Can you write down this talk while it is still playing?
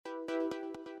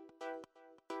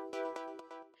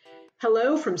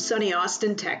Hello from sunny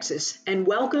Austin, Texas, and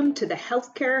welcome to the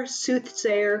Healthcare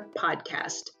Soothsayer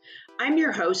Podcast. I'm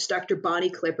your host, Dr. Bonnie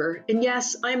Clipper, and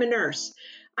yes, I'm a nurse.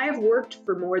 I have worked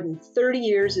for more than 30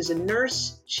 years as a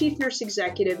nurse, chief nurse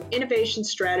executive, innovation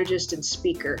strategist, and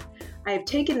speaker. I have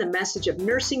taken the message of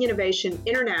nursing innovation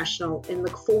international and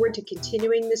look forward to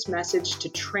continuing this message to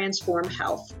transform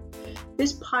health.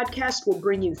 This podcast will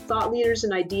bring you thought leaders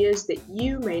and ideas that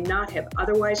you may not have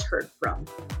otherwise heard from.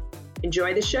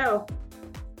 Enjoy the show.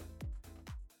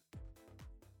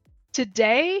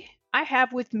 Today, I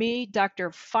have with me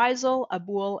Dr. Faisal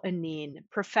Aboul-Enein,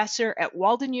 professor at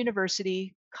Walden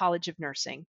University College of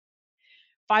Nursing.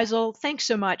 Faisal, thanks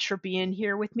so much for being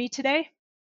here with me today.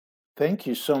 Thank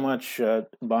you so much,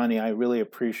 Bonnie. I really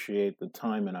appreciate the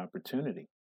time and opportunity.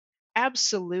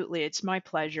 Absolutely, it's my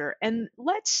pleasure. And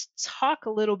let's talk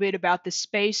a little bit about the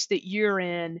space that you're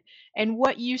in and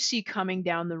what you see coming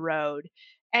down the road.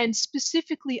 And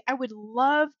specifically, I would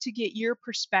love to get your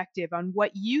perspective on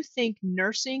what you think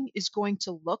nursing is going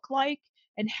to look like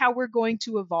and how we're going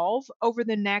to evolve over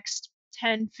the next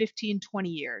 10, 15, 20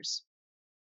 years.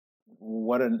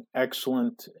 What an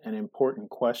excellent and important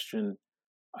question,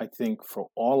 I think, for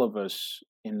all of us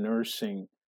in nursing,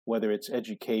 whether it's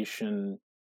education,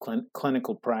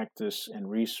 clinical practice,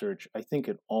 and research. I think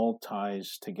it all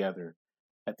ties together.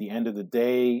 At the end of the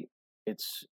day,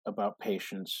 it's about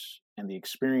patients and the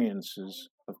experiences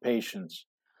of patients.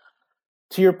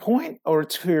 To your point, or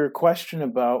to your question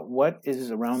about what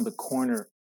is around the corner,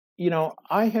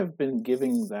 I have been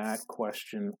giving that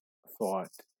question thought,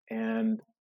 and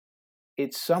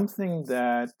it's something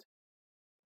that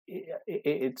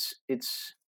it's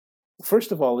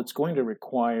first of all, it's going to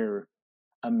require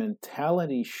a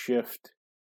mentality shift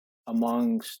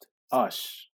amongst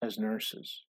us as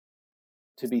nurses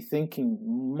to be thinking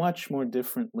much more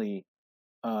differently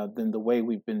than the way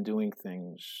we've been doing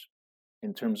things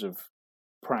in terms of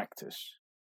practice.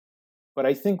 But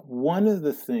I think one of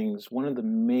the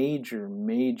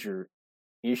major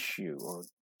issue or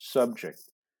subject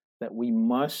that we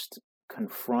must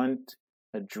confront,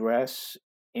 address,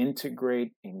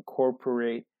 integrate,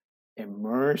 incorporate,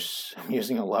 immerse, I'm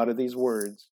using a lot of these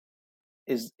words,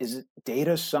 is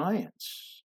data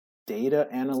science, data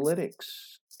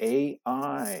analytics,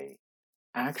 AI,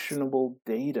 actionable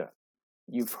data.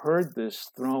 You've heard this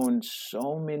thrown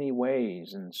so many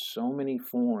ways and so many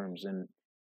forms, and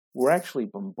we're actually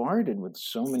bombarded with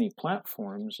so many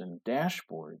platforms and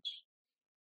dashboards.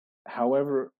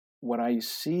 However, what I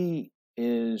see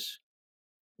is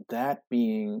that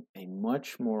being a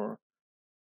much more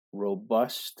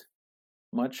robust,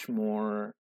 much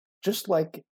more, just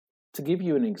like, to give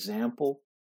you an example,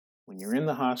 when you're in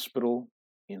the hospital,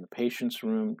 in the patient's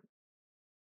room,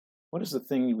 what is the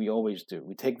thing we always do?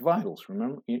 We take vitals,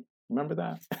 remember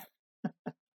that?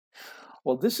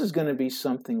 Well, this is going to be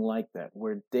something like that,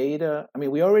 where data,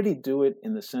 we already do it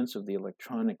in the sense of the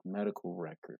electronic medical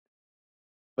record,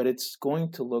 but it's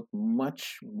going to look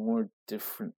much more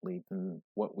differently than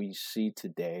what we see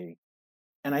today.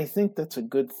 And I think that's a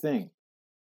good thing.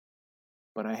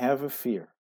 But I have a fear.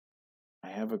 I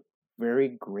have a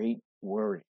very great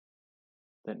worry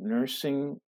that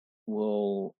nursing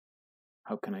will,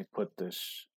 how can I put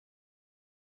this,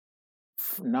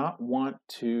 not want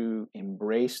to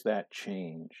embrace that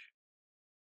change.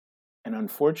 And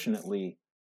unfortunately,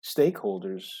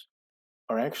 stakeholders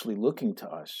are actually looking to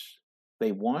us.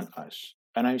 They want us.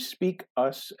 And I speak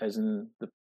us as in the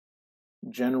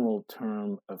general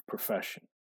term of profession,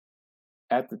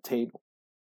 at the table,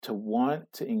 to want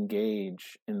to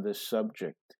engage in this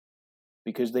subject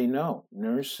because they know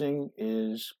nursing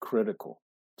is critical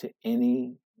to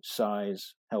any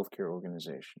size healthcare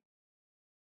organization.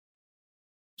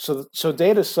 So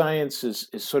data science is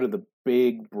sort of the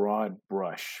big, broad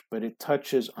brush, but it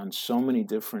touches on so many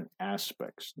different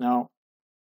aspects. Now,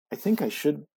 I think I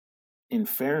should, in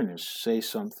fairness, say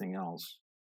something else.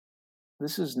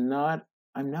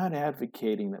 I'm not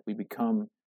advocating that we become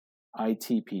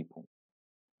IT people.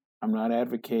 I'm not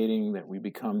advocating that we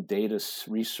become data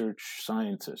research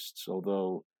scientists,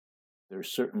 although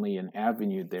there's certainly an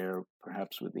avenue there,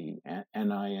 perhaps with the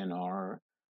NINR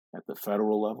at the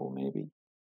federal level, maybe.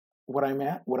 What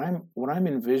I'm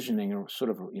envisioning, or sort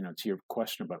of, to your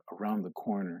question about around the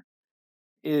corner,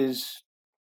 is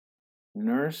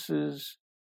nurses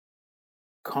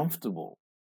comfortable,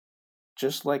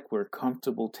 just like we're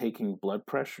comfortable taking blood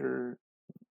pressure,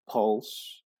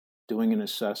 pulse, doing an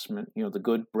assessment, the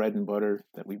good bread and butter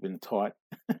that we've been taught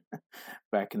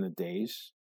back in the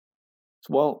days.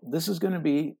 Well, this is going to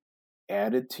be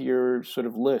added to your sort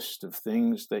of list of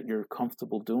things that you're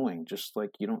comfortable doing, just like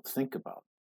you don't think about.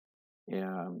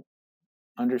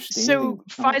 understanding. So,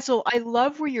 Faisal, I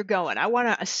love where you're going. I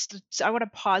want to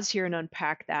pause here and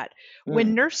unpack that.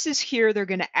 When Mm, nurses hear they're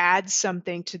going to add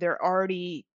something to their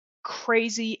already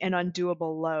crazy and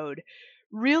undoable load,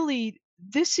 really,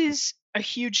 this is a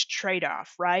huge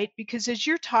trade-off, right? Because as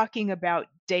you're talking about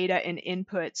data and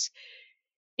inputs,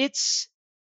 it's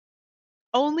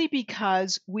only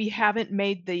because we haven't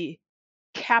made the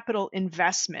capital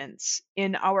investments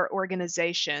in our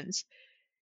organizations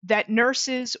that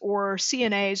nurses or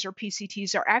CNAs or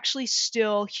PCTs are actually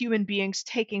still human beings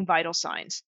taking vital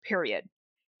signs, period.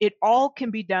 It all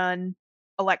can be done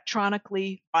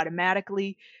electronically,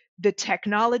 automatically. The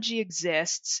technology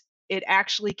exists. It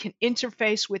actually can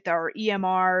interface with our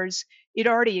EMRs. It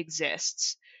already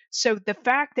exists. So the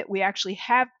fact that we actually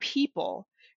have people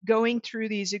going through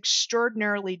these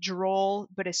extraordinarily droll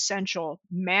but essential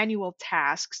manual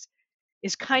tasks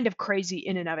is kind of crazy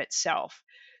in and of itself.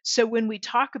 So when we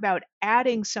talk about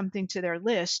adding something to their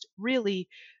list, really,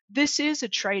 this is a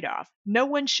trade off. No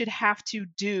one should have to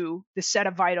do the set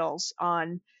of vitals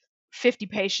on 50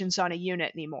 patients on a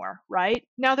unit anymore, right?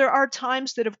 Now, there are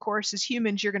times that, of course, as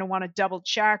humans, you're going to want to double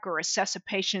check or assess a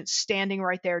patient standing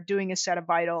right there doing a set of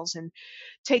vitals and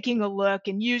taking a look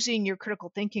and using your critical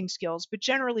thinking skills. But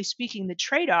generally speaking, the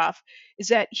trade off is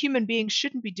that human beings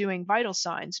shouldn't be doing vital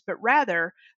signs, but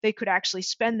rather they could actually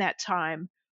spend that time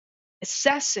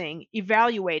assessing,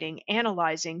 evaluating,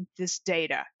 analyzing this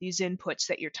data, these inputs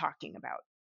that you're talking about.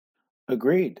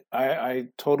 agreed. I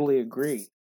totally agree.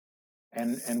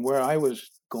 And where I was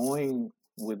going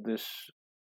with this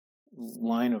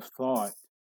line of thought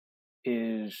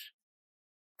is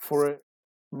for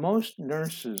most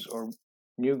nurses or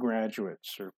new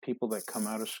graduates or people that come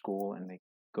out of school and they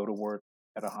go to work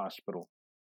at a hospital,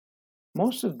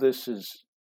 most of this is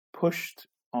pushed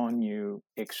on you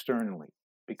externally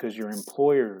because your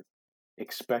employer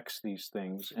expects these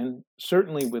things, and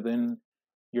certainly within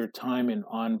your time in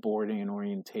onboarding and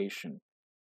orientation.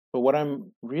 But what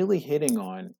I'm really hitting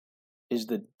on is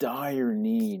the dire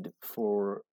need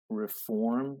for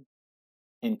reform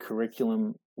in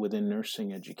curriculum within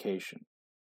nursing education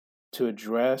to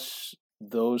address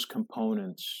those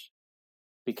components,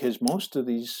 because most of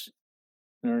these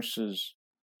nurses,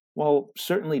 well,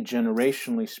 certainly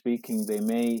generationally speaking, they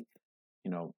may,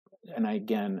 you know, and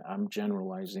again, I'm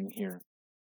generalizing here,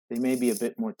 they may be a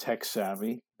bit more tech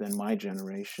savvy than my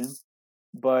generation.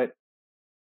 But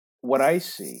what I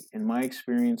see in my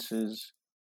experiences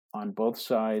on both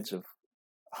sides of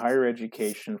higher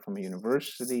education from a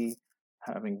university,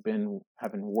 having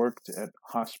worked at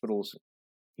hospitals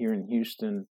here in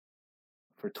Houston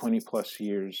for 20 plus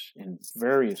years in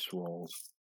various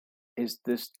roles, is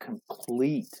this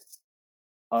complete,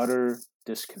 utter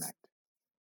disconnect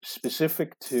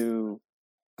specific to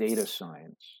data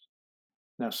science.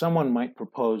 Now, someone might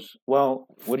propose, well,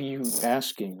 what are you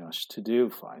asking us to do,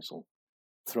 Faisal?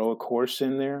 Throw a course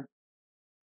in there?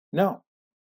 No,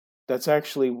 that's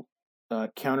actually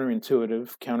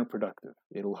counterintuitive, counterproductive.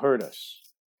 It'll hurt us.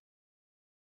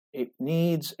 It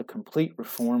needs a complete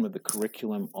reform of the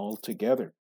curriculum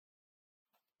altogether.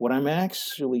 What I'm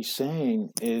actually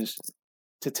saying is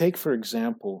to take, for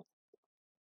example,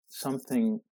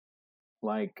 something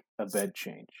like a bed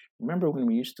change. Remember when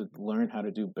we used to learn how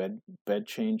to do bed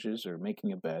changes or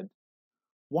making a bed?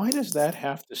 Why does that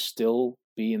have to still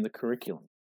be in the curriculum?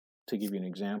 To give you an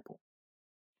example,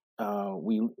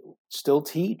 we still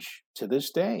teach to this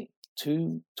day,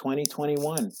 to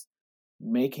 2021,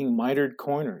 making mitered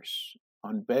corners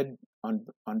on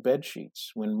bed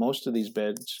sheets when most of these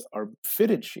beds are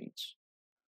fitted sheets.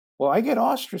 Well, I get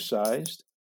ostracized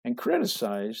and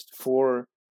criticized for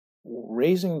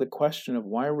raising the question of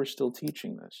why we're still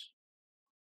teaching this.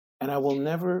 And I will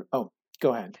never, oh,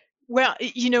 go ahead. Well,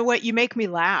 you know what? You make me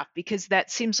laugh because that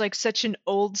seems like such an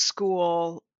old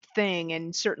school thing,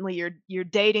 and certainly you're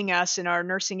dating us in our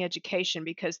nursing education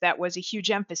because that was a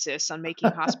huge emphasis on making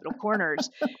hospital corners.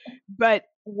 But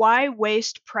why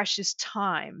waste precious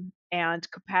time and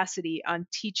capacity on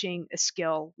teaching a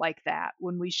skill like that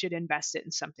when we should invest it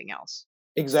in something else?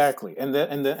 Exactly. And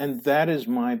that is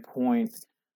my point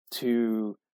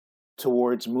to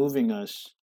towards moving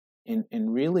us in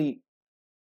really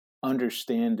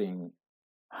understanding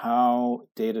how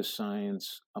data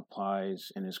science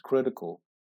applies and is critical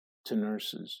to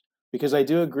nurses. Because I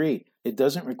do agree, it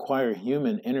doesn't require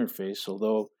human interface,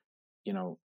 although, you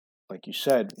know, like you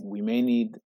said, we may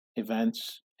need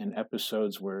events and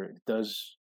episodes where it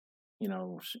does, you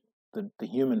know, the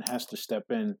human has to step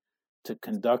in to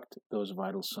conduct those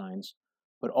vital signs.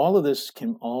 But all of this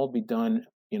can all be done,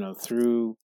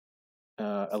 through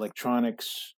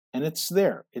electronics, and it's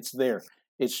there. It's there.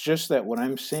 It's just that what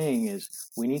I'm saying is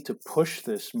we need to push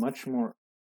this much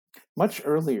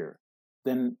earlier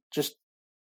than just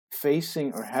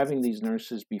facing or having these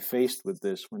nurses be faced with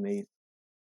this when they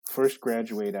first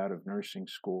graduate out of nursing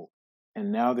school.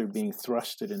 And now they're being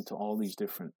thrusted into all these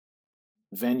different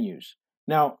venues.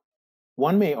 Now,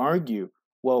 one may argue,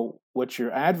 well, what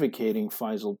you're advocating,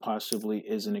 Faisal, possibly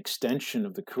is an extension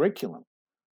of the curriculum.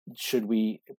 Should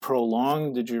we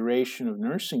prolong the duration of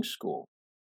nursing school?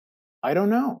 I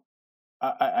don't know.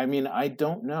 I mean, I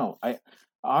don't know.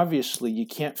 Obviously, you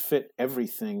can't fit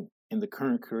everything in the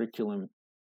current curriculum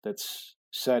that's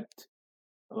set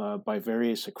by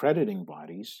various accrediting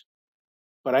bodies.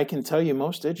 But I can tell you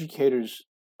most educators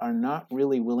are not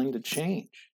really willing to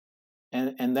change.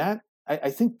 And that,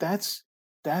 I think that's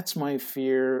my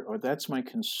fear, or that's my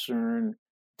concern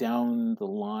down the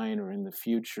line or in the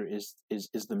future, is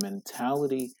the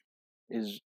mentality,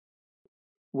 is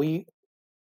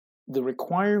the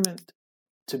requirement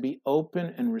to be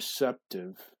open and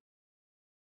receptive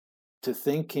to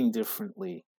thinking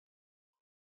differently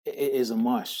is a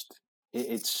must.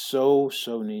 It's so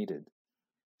needed.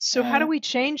 So how do we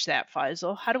change that,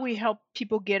 Faisal? How do we help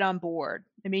people get on board?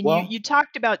 I mean, Well, you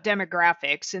talked about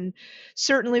demographics, and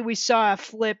certainly we saw a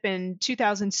flip in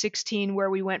 2016 where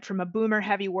we went from a boomer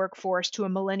heavy workforce to a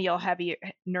millennial heavy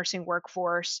nursing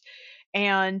workforce.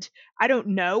 And I don't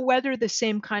know whether the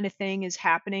same kind of thing is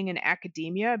happening in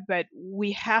academia, but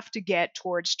we have to get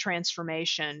towards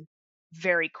transformation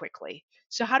very quickly.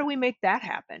 So how do we make that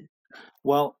happen?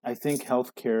 well, I think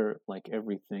healthcare, like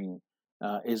everything,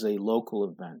 is a local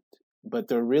event. But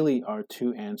there really are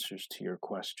two answers to your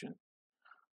question.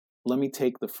 Let me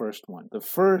take the first one. The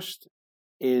first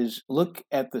is, look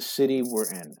at the city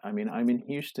we're in. I mean, I'm in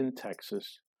Houston,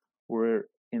 Texas. We're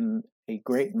in a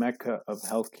great mecca of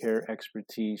healthcare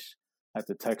expertise at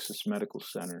the Texas Medical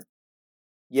Center.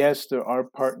 Yes, there are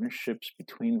partnerships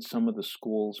between some of the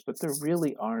schools, but they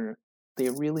really are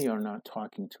not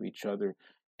talking to each other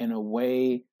in a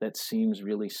way that seems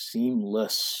really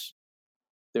seamless.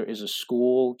 There is a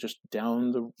school just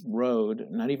down the road,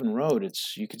 not even road,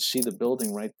 you could see the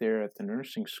building right there at the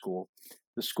nursing school,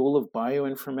 the School of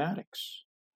Bioinformatics.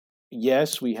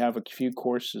 Yes, we have a few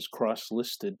courses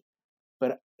cross-listed,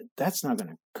 but that's not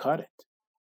going to cut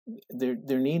it.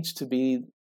 There needs to be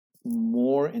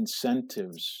more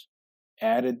incentives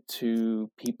added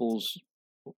to people's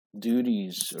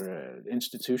duties or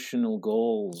institutional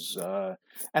goals.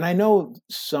 And I know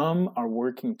some are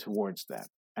working towards that.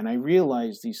 And I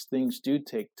realize these things do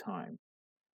take time.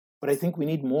 But I think we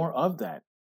need more of that.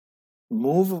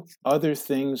 Move other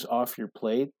things off your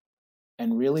plate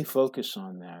and really focus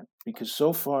on that. Because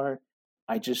so far,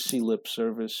 I just see lip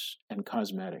service and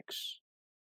cosmetics.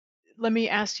 Let me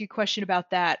ask you a question about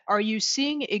that. Are you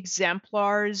seeing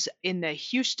exemplars in the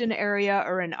Houston area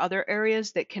or in other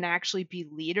areas that can actually be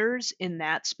leaders in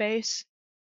that space?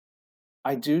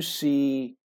 I do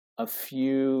see a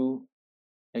few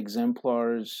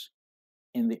exemplars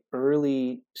in the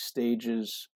early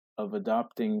stages of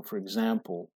adopting, for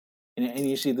example, and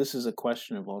you see, this is a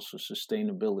question of also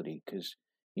sustainability, because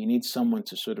you need someone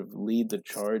to sort of lead the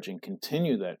charge and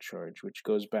continue that charge, which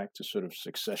goes back to sort of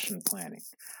succession planning.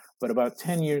 But about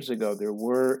 10 years ago, there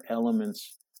were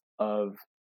elements of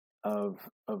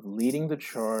leading the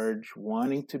charge,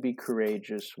 wanting to be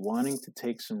courageous, wanting to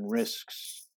take some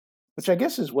risks, which I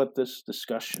guess is what this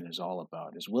discussion is all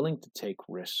about, is willing to take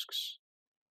risks.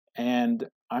 And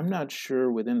I'm not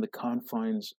sure within the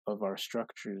confines of our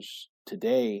structures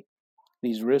today,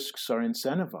 these risks are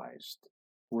incentivized.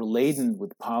 We're laden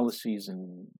with policies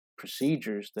and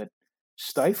procedures that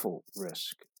stifle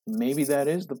risk. Maybe that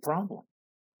is the problem.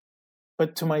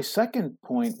 But to my second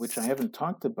point, which I haven't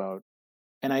talked about,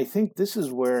 and I think this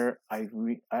is where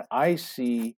I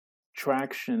see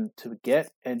traction to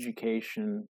get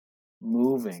education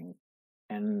moving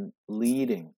and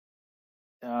leading,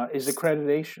 is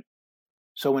accreditation.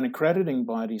 So when accrediting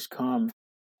bodies come,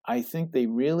 I think they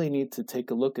really need to take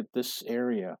a look at this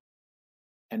area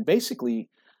and basically,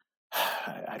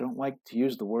 I don't like to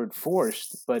use the word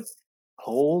forced, but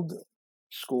hold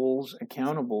schools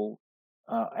accountable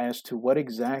as to what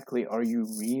exactly are you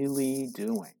really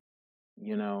doing,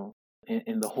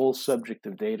 in the whole subject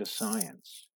of data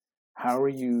science. How are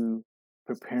you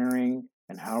preparing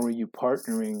and how are you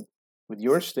partnering with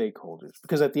your stakeholders?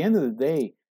 Because at the end of the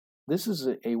day, this is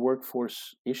a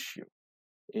workforce issue.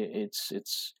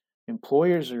 It's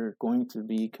employers are going to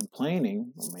be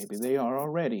complaining, or maybe they are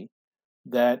already,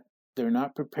 that they're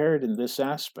not prepared in this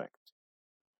aspect.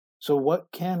 So what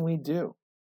can we do?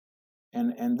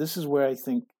 And this is where I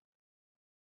think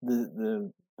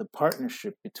the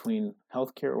partnership between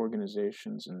healthcare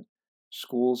organizations and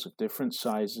schools of different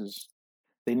sizes.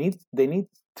 They need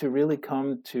to really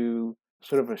come to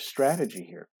sort of a strategy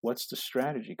here. What's the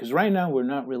strategy? Because right now we're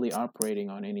not really operating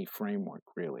on any framework,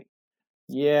 really.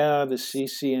 Yeah, the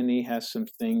CCNE has some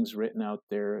things written out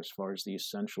there as far as the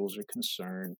essentials are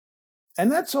concerned,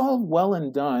 and that's all well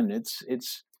and done. It's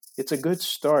a good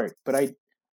start, but I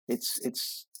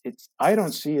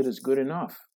don't see it as good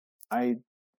enough. I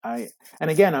I and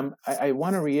again I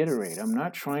want to reiterate, I'm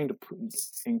not trying to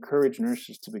encourage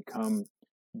nurses to become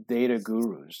data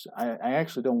gurus. I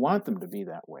actually don't want them to be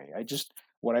that way.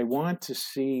 What I want to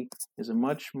see is a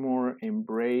much more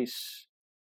embrace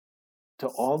to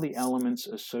all the elements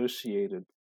associated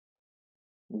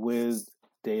with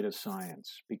data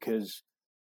science, because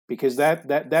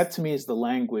that to me is the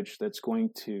language that's going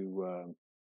to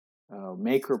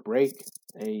make or break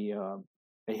a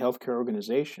healthcare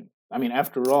organization. I mean,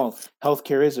 after all,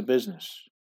 healthcare is a business.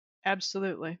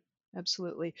 Absolutely.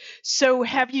 Absolutely. So,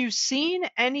 have you seen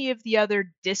any of the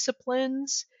other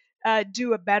disciplines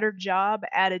do a better job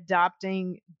at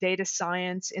adopting data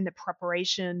science in the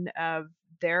preparation of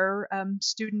their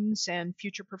students and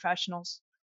future professionals?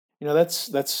 That's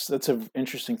an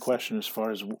interesting question as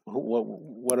far as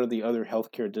what are the other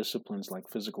healthcare disciplines like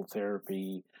physical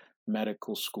therapy,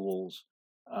 medical schools,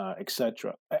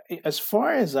 etc. As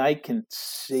far as I can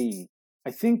see, I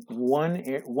think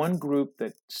one group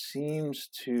that seems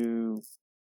to,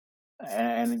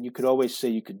 and you could always say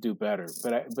you could do better,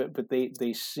 but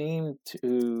they seem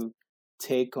to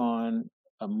take on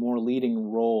a more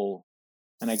leading role,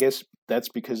 and I guess that's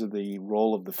because of the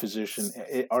role of the physician,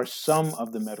 are some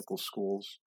of the medical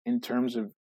schools in terms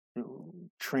of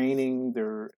training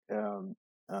their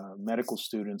medical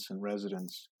students and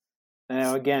residents.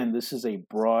 Now, again, this is a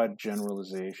broad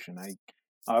generalization. I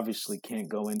obviously can't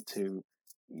go into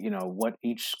what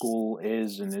each school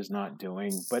is and is not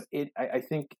doing, but I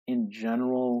think in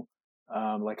general,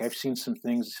 like I've seen some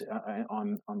things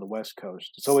on the West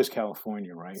Coast. It's always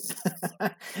California, right?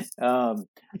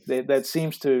 That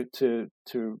seems to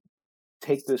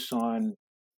take this on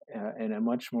in a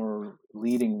much more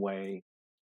leading way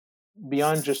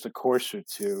beyond just a course or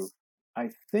two. I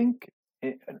think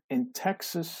in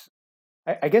Texas,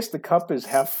 I guess the cup is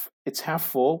half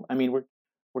full. I mean,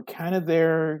 we're kind of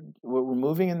there. We're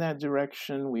moving in that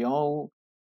direction. We all,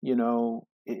 we're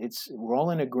all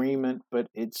in agreement, but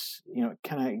it's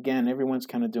kind of, again, everyone's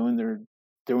kind of doing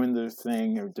their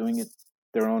thing or doing it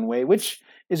their own way, which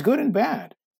is good and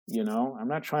bad. I'm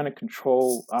not trying to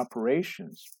control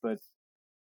operations, but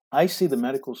I see the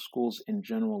medical schools in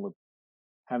general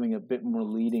having a bit more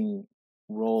leading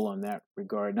role on that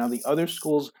regard. Now, the other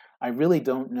schools, I really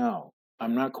don't know.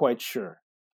 I'm not quite sure.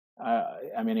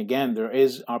 I mean, again, there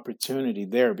is opportunity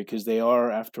there because they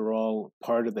are, after all,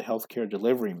 part of the healthcare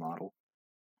delivery model.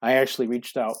 I actually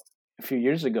reached out a few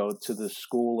years ago to the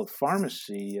School of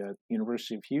Pharmacy at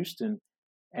University of Houston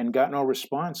and got no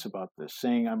response about this,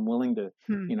 saying I'm willing to,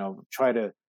 Hmm. try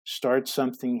to start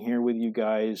something here with you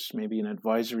guys, maybe an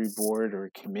advisory board or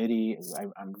a committee.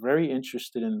 I'm very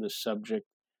interested in this subject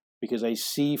because I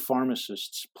see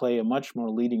pharmacists play a much more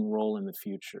leading role in the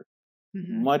future,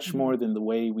 Hmm. much Hmm. more than the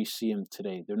way we see them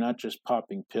today. They're not just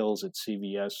popping pills at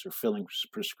CVS or filling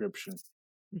prescriptions.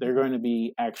 They're Hmm. going to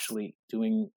be actually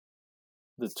doing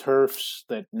the turfs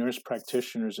that nurse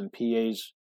practitioners and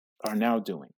PAs are now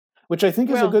doing, which I think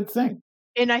is a Well, good thing.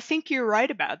 and I think you're right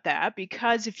about that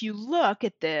because if you look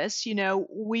at this,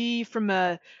 we from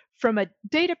a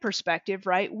data perspective,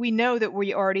 right? We know that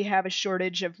we already have a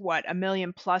shortage of what, a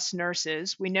million plus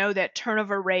nurses. We know that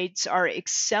turnover rates are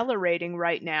accelerating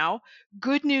right now.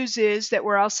 Good news is that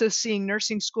we're also seeing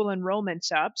nursing school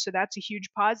enrollments up, so that's a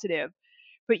huge positive.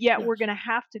 But yet we're Yes. going to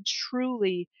have to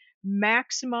truly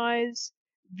maximize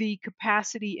the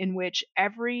capacity in which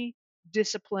every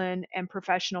discipline and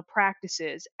professional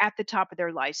practices at the top of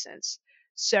their license.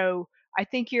 So I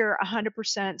think you're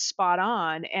 100% spot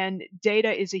on, and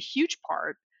data is a huge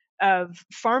part of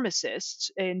pharmacists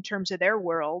in terms of their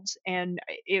worlds, and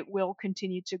it will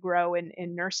continue to grow in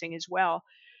nursing as well.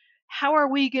 How are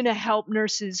we going to help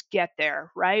nurses get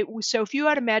there, right? So if you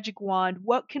had a magic wand,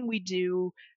 what can we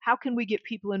do? How can we get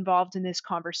people involved in this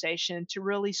conversation to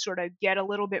really sort of get a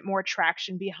little bit more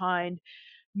traction behind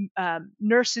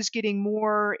nurses getting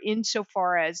more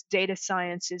insofar as data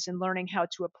sciences and learning how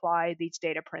to apply these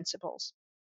data principles?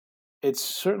 It's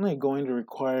certainly going to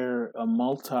require a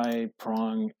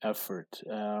multi-prong effort.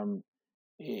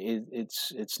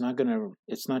 It's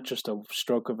not just a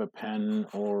stroke of a pen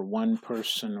or one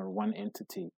person or one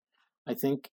entity. I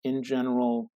think in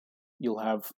general, you'll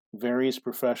have various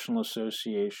professional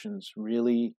associations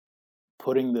really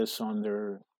putting this on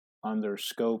on their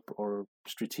scope or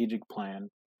strategic plan,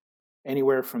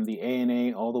 anywhere from the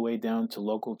ANA all the way down to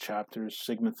local chapters,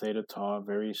 Sigma Theta Tau,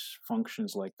 various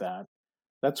functions like that.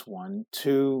 That's one.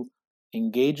 Two,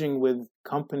 engaging with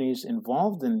companies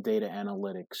involved in data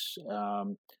analytics,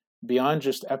 beyond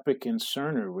just Epic and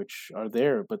Cerner, which are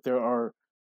there, but there are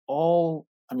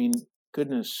I mean,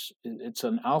 goodness, it's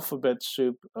an alphabet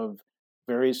soup of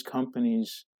various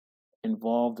companies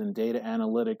involved in data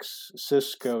analytics,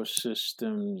 Cisco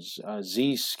Systems,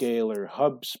 Zscaler,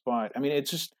 HubSpot. I mean,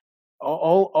 it's just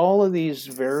all of these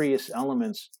various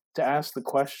elements to ask the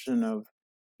question of,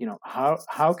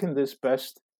 how can this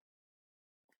best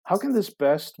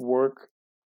work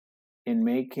in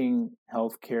making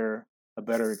healthcare a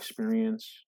better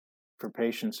experience for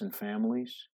patients and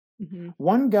families. Mm-hmm.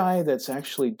 One guy that's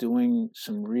actually doing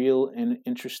some real and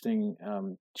interesting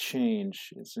change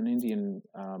is an Indian,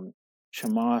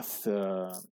 Chamath.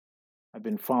 I've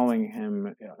been following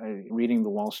him, reading the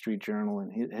Wall Street Journal,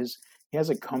 and he has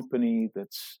a company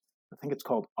I think it's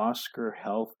called Oscar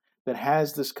Health, that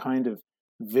has this kind of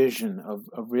vision of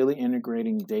really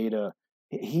integrating data.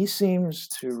 He seems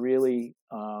to really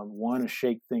want to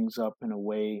shake things up in a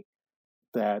way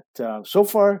that so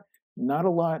far not a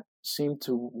lot seem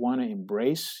to want to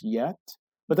embrace yet.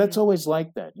 But that's always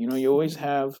like that. You always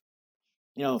have,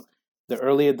 the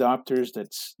early adopters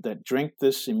that drink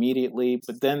this immediately,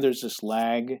 but then there's this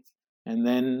lag, and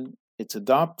then it's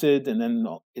adopted, and then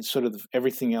it's sort of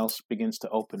everything else begins to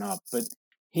open up. But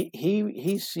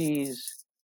he sees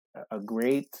a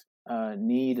great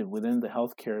need within the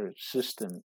healthcare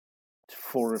system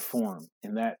for reform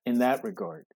in that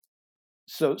regard.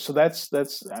 So that's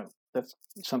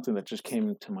something that just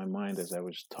came to my mind as I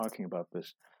was talking about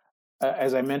this.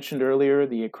 As I mentioned earlier,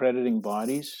 the accrediting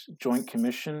bodies, Joint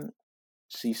Commission,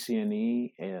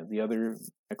 CCNE, the other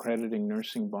accrediting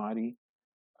nursing body,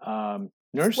 nursing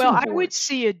Well, I boards. would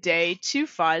see a day too,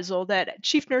 Faisal, that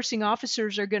chief nursing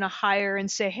officers are going to hire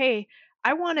and say, hey,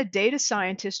 I want a data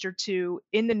scientist or two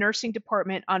in the nursing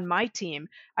department on my team.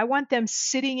 I want them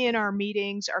sitting in our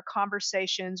meetings, our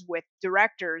conversations with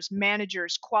directors,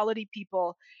 managers, quality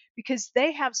people, because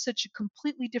they have such a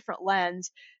completely different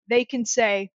lens. They can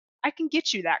say, I can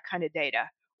get you that kind of data.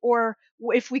 Or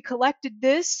if we collected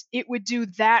this, it would do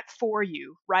that for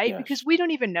you, right? Yes, Because we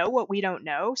don't even know what we don't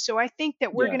know. So I think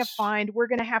that we're going to yes, find we're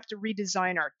going to have to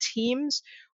redesign our teams.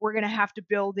 We're going to have to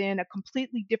build in a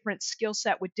completely different skill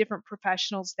set with different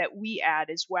professionals that we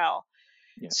add as well.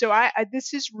 yes. So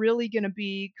this is really going to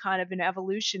be kind of an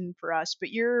evolution for us. But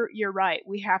you're right.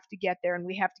 We have to get there, and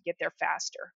we have to get there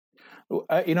faster.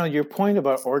 Your point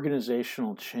about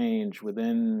organizational change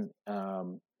within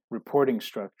reporting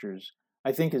structures,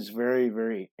 I think, is very,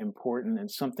 very important and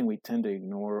something we tend to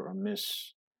ignore or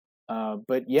miss.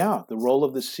 But yeah, the role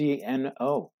of the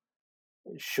CNO,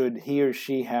 should he or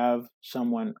she have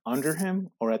someone under him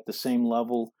or at the same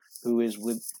level who is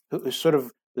sort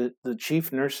of the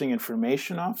chief nursing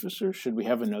information officer? Should we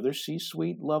have another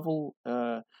C-suite level?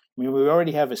 I mean, we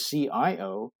already have a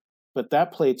CIO, but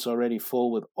that plate's already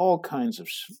full with all kinds of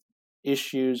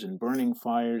issues and burning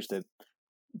fires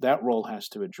that role has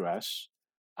to address.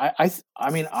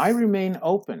 I mean, I remain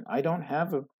open. I don't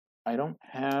have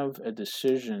a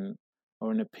decision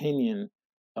or an opinion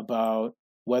about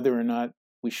whether or not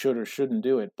we should or shouldn't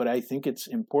do it. But I think it's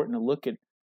important to look at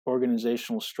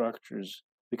organizational structures,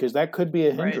 because that could be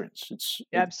a Right. hindrance.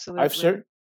 Absolutely.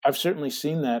 I've certainly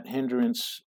seen that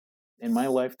hindrance in my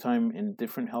lifetime in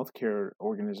different healthcare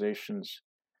organizations,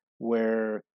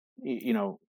 where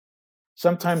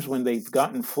sometimes when they've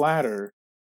gotten flatter,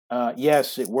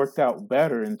 yes, it worked out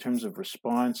better in terms of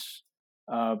response,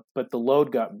 but the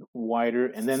load got wider,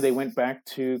 and then they went back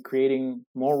to creating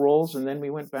more roles, and then we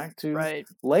went back to Right.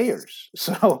 layers.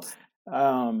 So,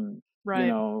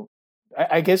 Right.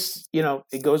 I guess,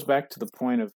 it goes back to the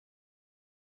point of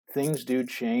things do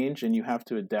change, and you have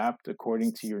to adapt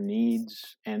according to your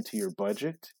needs and to your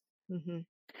budget. Hmm.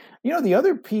 The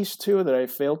other piece, too, that I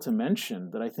failed to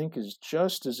mention that I think is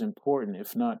just as important,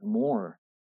 if not more,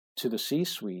 to the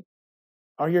C-suite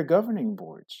are your governing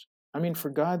boards. I mean, for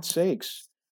God's sakes,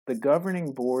 the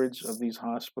governing boards of these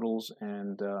hospitals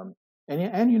and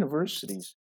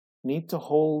universities need to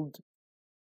hold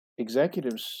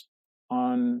executives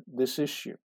on this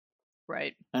issue.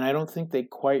 Right. And I don't think they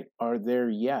quite are there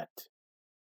yet.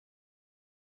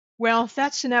 Well,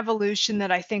 that's an evolution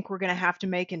that I think we're going to have to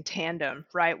make in tandem,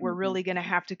 right? We're Mm-hmm. really going to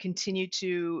have to continue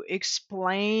to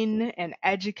explain and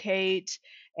educate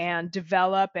and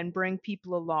develop and bring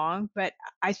people along. But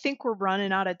I think we're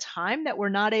running out of time that we're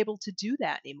not able to do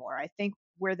that anymore. I think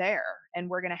we're there, and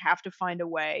we're going to have to find a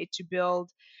way to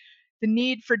build the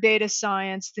need for data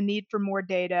science, the need for more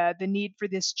data, the need for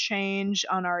this change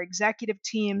on our executive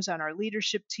teams, on our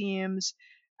leadership teams.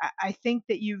 I think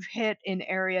that you've hit an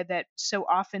area that so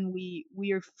often we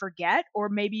forget, or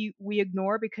maybe we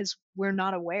ignore because we're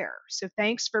not aware. So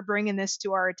thanks for bringing this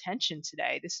to our attention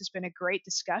today. This has been a great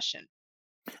discussion.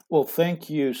 Well, thank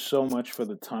you so much for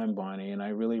the time, Bonnie, and I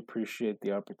really appreciate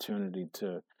the opportunity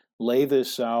to lay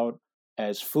this out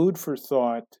as food for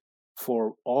thought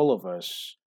for all of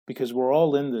us, because we're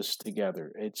all in this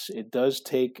together. It does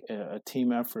take a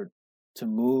team effort to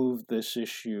move this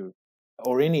issue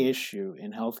or any issue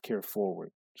in healthcare forward.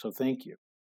 So thank you.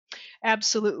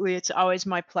 Absolutely. It's always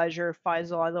my pleasure,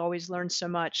 Faisal. I always learn so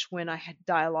much when I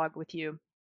dialogue with you.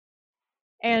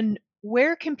 And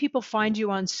where can people find you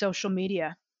on social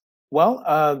media? Well,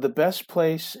 the best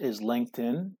place is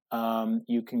LinkedIn.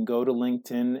 You can go to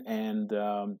LinkedIn and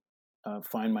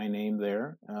find my name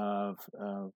there. My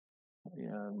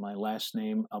last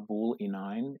name, Aboul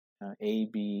Enein,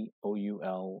 ABOUL-ENEIN.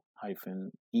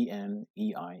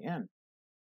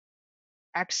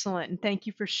 Excellent. And thank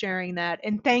you for sharing that.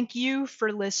 And thank you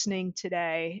for listening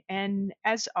today. And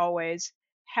as always,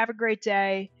 have a great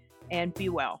day and be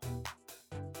well.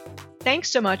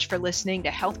 Thanks so much for listening to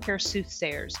Healthcare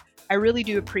Soothsayers. I really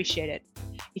do appreciate it.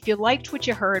 If you liked what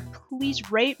you heard,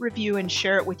 please rate, review, and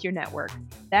share it with your network.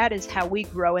 That is how we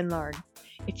grow and learn.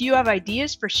 If you have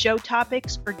ideas for show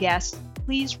topics or guests,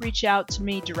 please reach out to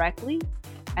me directly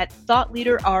at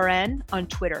ThoughtLeaderRN on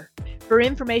Twitter. For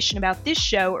information about this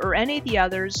show or any of the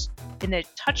others in the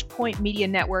Touchpoint Media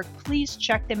Network, please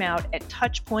check them out at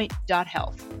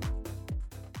touchpoint.health.